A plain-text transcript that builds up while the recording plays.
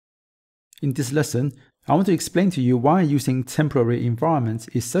In this lesson, I want to explain to you why using temporary environments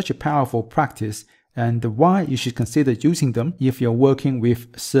is such a powerful practice and why you should consider using them if you're working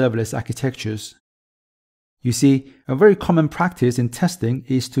with serverless architectures. You see, a very common practice in testing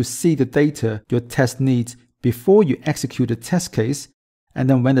is to see the data your test needs before you execute a test case, and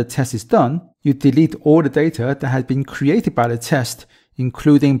then when the test is done, you delete all the data that had been created by the test,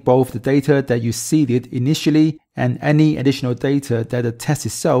 including both the data that you seeded initially and any additional data that the test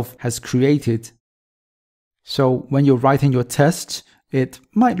itself has created. So when you're writing your tests, it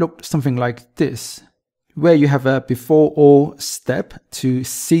might look something like this, where you have a before all step to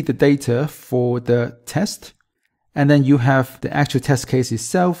seed the data for the test, and then you have the actual test case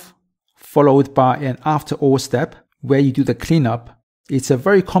itself, followed by an after all step where you do the cleanup. It's a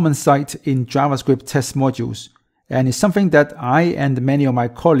very common sight in JavaScript test modules, and it's something that I and many of my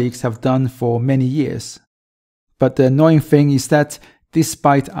colleagues have done for many years. But the annoying thing is that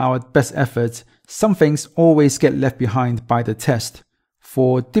despite our best efforts, some things always get left behind by the test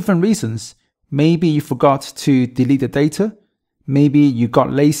for different reasons. Maybe you forgot to delete the data, maybe you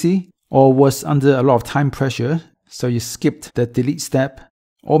got lazy or was under a lot of time pressure, so you skipped the delete step.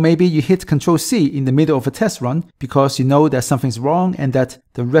 Or maybe you hit Ctrl+C in the middle of a test run because you know that something's wrong and that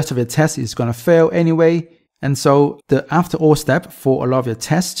the rest of your test is going to fail anyway. And so the after all step for a lot of your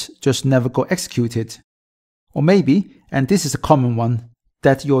tests just never got executed. Or maybe, and this is a common one,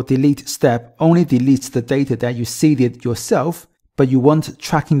 that your delete step only deletes the data that you seeded yourself, but you want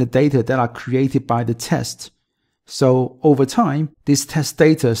tracking the data that are created by the test. So over time, this test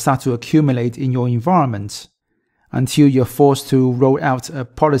data starts to accumulate in your environment, until you're forced to roll out a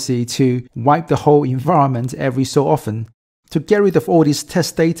policy to wipe the whole environment every so often to get rid of all these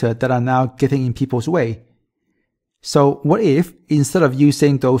test data that are now getting in people's way. So what if, instead of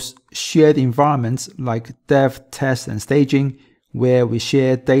using those shared environments like dev, test, and staging, where we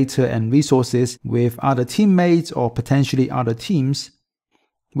share data and resources with other teammates or potentially other teams,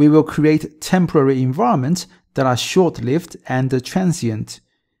 we will create temporary environments that are short-lived and transient.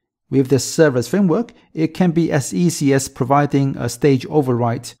 With the serverless framework, it can be as easy as providing a stage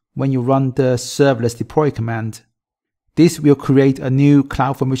override when you run the serverless deploy command. This will create a new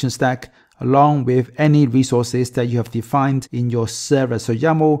CloudFormation stack along with any resources that you have defined in your serverless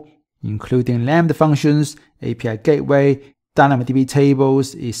YAML, including Lambda functions, API gateway, DynamoDB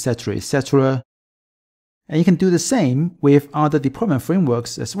tables, etc., etc. And you can do the same with other deployment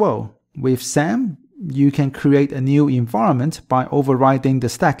frameworks as well. With SAM, you can create a new environment by overriding the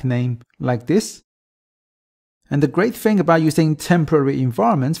stack name like this. And the great thing about using temporary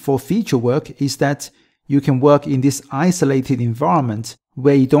environments for feature work is that you can work in this isolated environment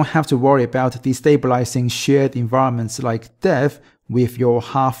where you don't have to worry about destabilizing shared environments like dev with your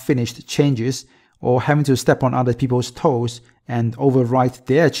half-finished changes or having to step on other people's toes and overwrite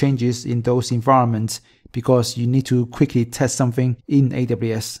their changes in those environments because you need to quickly test something in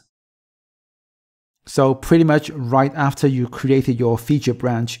AWS. So pretty much right after you created your feature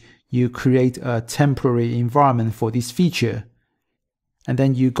branch, you create a temporary environment for this feature. And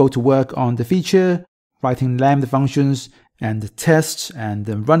then you go to work on the feature, writing Lambda functions and tests and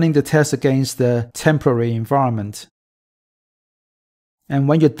then running the tests against the temporary environment. And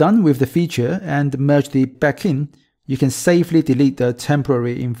when you're done with the feature and merge the backend, you can safely delete the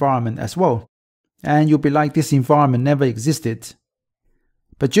temporary environment as well. And you'll be like this environment never existed.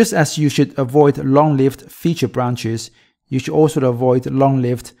 But just as you should avoid long-lived feature branches, you should also avoid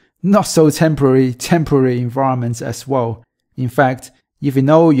long-lived, not so temporary environments as well. In fact, if you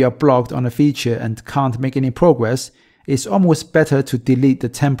know you're blocked on a feature and can't make any progress, it's almost better to delete the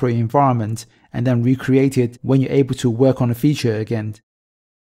temporary environment and then recreate it when you're able to work on a feature again.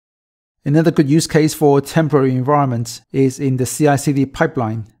 Another good use case for temporary environments is in the CI/CD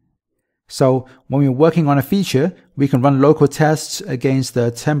pipeline. So when we're working on a feature, we can run local tests against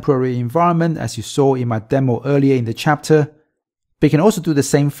the temporary environment as you saw in my demo earlier in the chapter. But you can also do the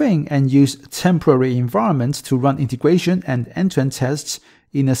same thing and use temporary environments to run integration and end-to-end tests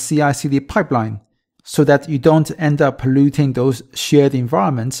in a CI/CD pipeline so that you don't end up polluting those shared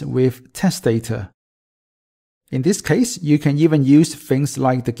environments with test data. In this case, you can even use things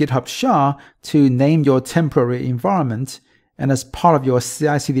like the GitHub SHA to name your temporary environment. And as part of your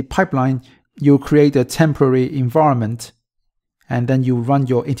CI/CD pipeline, you'll create a temporary environment. And then you run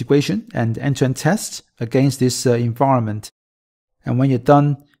your integration and end-to-end tests against this environment. And when you're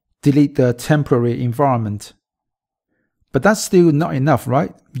done, delete the temporary environment. But that's still not enough,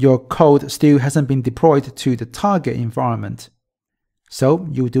 right? Your code still hasn't been deployed to the target environment. So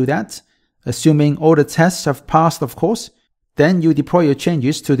you do that, assuming all the tests have passed, of course. Then you deploy your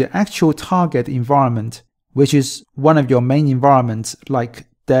changes to the actual target environment, which is one of your main environments like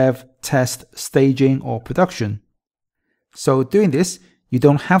dev, test, staging, or production. So doing this, you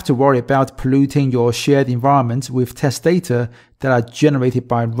don't have to worry about polluting your shared environment with test data that are generated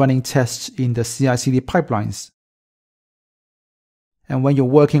by running tests in the CI/CD pipelines. And when you're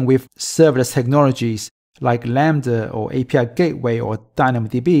working with serverless technologies like Lambda or API Gateway or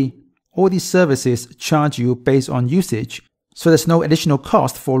DynamoDB, all these services charge you based on usage, so there's no additional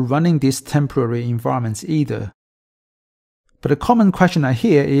cost for running these temporary environments either. But a common question I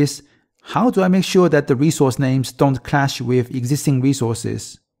hear is, how do I make sure that the resource names don't clash with existing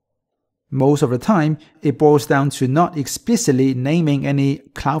resources? Most of the time, it boils down to not explicitly naming any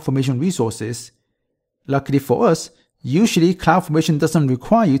CloudFormation resources. Luckily for us, usually CloudFormation doesn't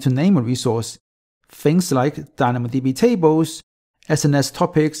require you to name a resource. Things like DynamoDB tables, SNS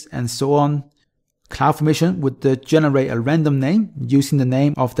topics, and so on. CloudFormation would generate a random name using the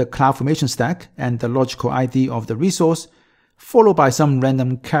name of the CloudFormation stack and the logical ID of the resource, followed by some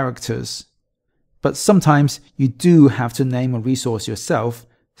random characters. But sometimes you do have to name a resource yourself,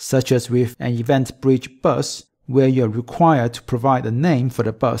 such as with an event bridge bus, where you're required to provide a name for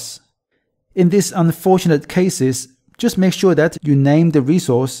the bus. In these unfortunate cases, just make sure that you name the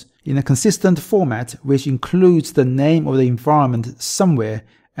resource in a consistent format which includes the name of the environment somewhere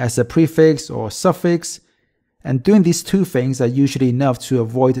as a prefix or suffix, and doing these two things are usually enough to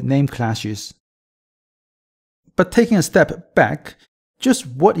avoid name clashes. But taking a step back, just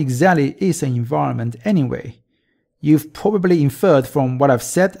what exactly is an environment anyway? You've probably inferred from what I've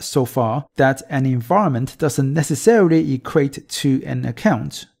said so far that an environment doesn't necessarily equate to an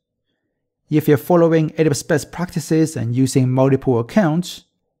account. If you're following AWS best practices and using multiple accounts,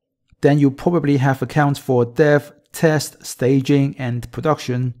 then you probably have accounts for dev, test, staging, and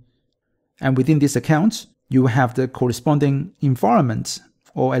production. And within these accounts, you have the corresponding environment,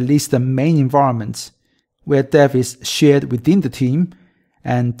 or at least the main environment, where dev is shared within the team,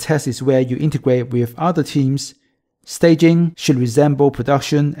 and test is where you integrate with other teams. Staging should resemble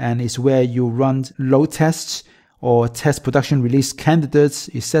production and is where you run load tests or test production release candidates,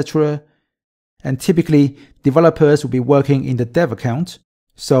 etc. And typically, developers will be working in the dev account,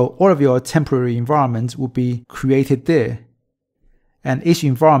 so all of your temporary environments will be created there. And each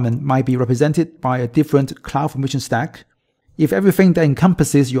environment might be represented by a different CloudFormation stack, if everything that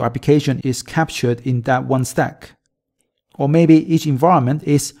encompasses your application is captured in that one stack. Or maybe each environment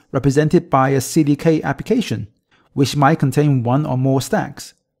is represented by a CDK application, which might contain one or more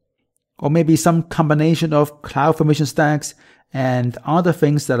stacks. Or maybe some combination of CloudFormation stacks and other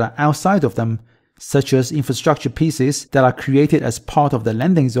things that are outside of them, such as infrastructure pieces that are created as part of the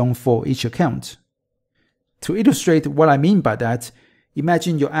landing zone for each account. To illustrate what I mean by that,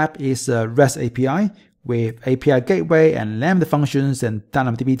 imagine your app is a REST API with API Gateway and Lambda functions and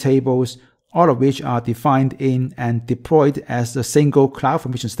DynamoDB tables, all of which are defined in and deployed as a single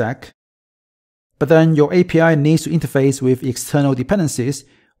CloudFormation stack. But then your API needs to interface with external dependencies,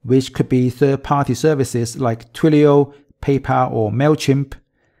 which could be third-party services like Twilio, PayPal, or MailChimp.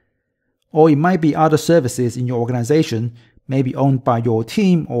 Or it might be other services in your organization, maybe owned by your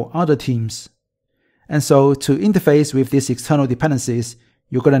team or other teams. And so to interface with these external dependencies,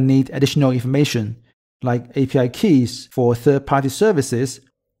 you're going to need additional information, like API keys for third-party services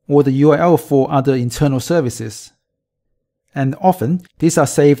or the URL for other internal services. And often, these are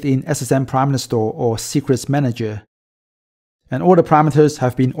saved in SSM Parameter Store or Secrets Manager. And all the parameters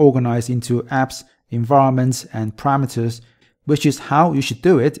have been organized into apps, environments, and parameters, which is how you should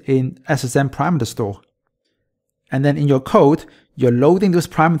do it in SSM Parameter Store. And then in your code, you're loading those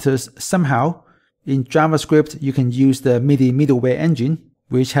parameters somehow. In JavaScript, you can use the MIDI middleware engine,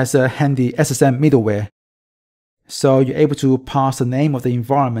 which has a handy SSM middleware. So you're able to pass the name of the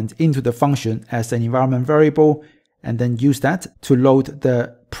environment into the function as an environment variable, and then use that to load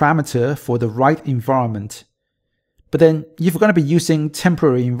the parameter for the right environment. But then if you're going to be using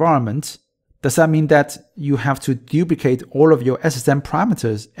temporary environments, does that mean that you have to duplicate all of your SSM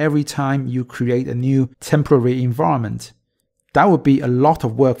parameters every time you create a new temporary environment? That would be a lot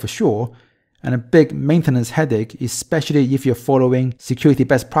of work for sure, and a big maintenance headache, especially if you're following security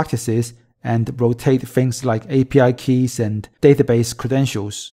best practices and rotate things like API keys and database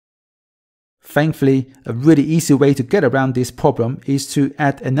credentials. Thankfully, a really easy way to get around this problem is to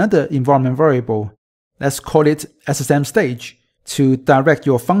add another environment variable. Let's call it SSM stage, to direct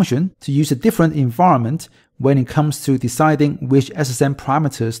your function to use a different environment when it comes to deciding which SSM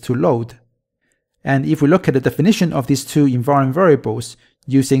parameters to load. And if we look at the definition of these two environment variables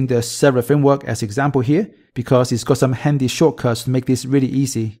using the Serverless framework as example here, because it's got some handy shortcuts to make this really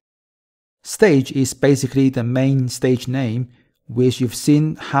easy. Stage is basically the main stage name, which you've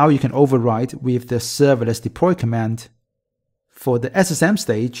seen how you can override with the serverless deploy command. For the SSM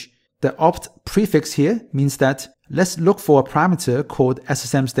stage, The opt prefix here means that let's look for a parameter called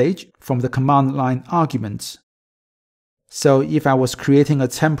SSM stage from the command line arguments. So if I was creating a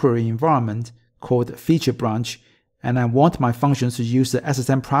temporary environment called feature branch and I want my functions to use the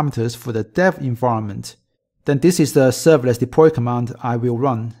SSM parameters for the dev environment, then this is the serverless deploy command I will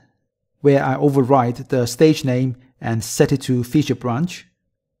run, where I override the stage name and set it to feature branch.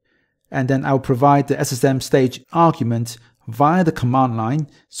 And then I'll provide the SSM stage argument via the command line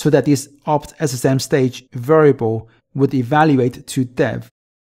so that this opt SSM stage variable would evaluate to dev.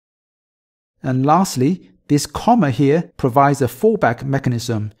 And lastly, this comma here provides a fallback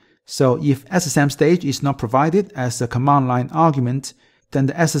mechanism. So if SSM stage is not provided as a command line argument, then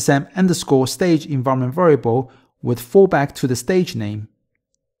the SSM underscore stage environment variable would fall back to the stage name.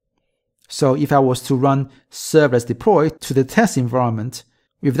 So if I was to run serverless deploy to the test environment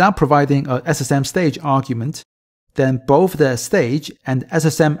without providing a SSM stage argument, then both the stage and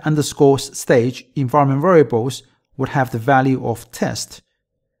SSM underscore stage environment variables would have the value of test.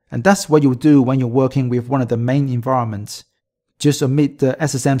 And that's what you do when you're working with one of the main environments. Just omit the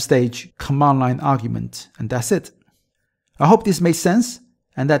SSM stage command line argument, and that's it. I hope this makes sense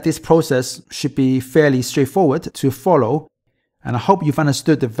and that this process should be fairly straightforward to follow. And I hope you've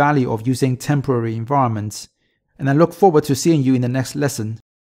understood the value of using temporary environments. And I look forward to seeing you in the next lesson.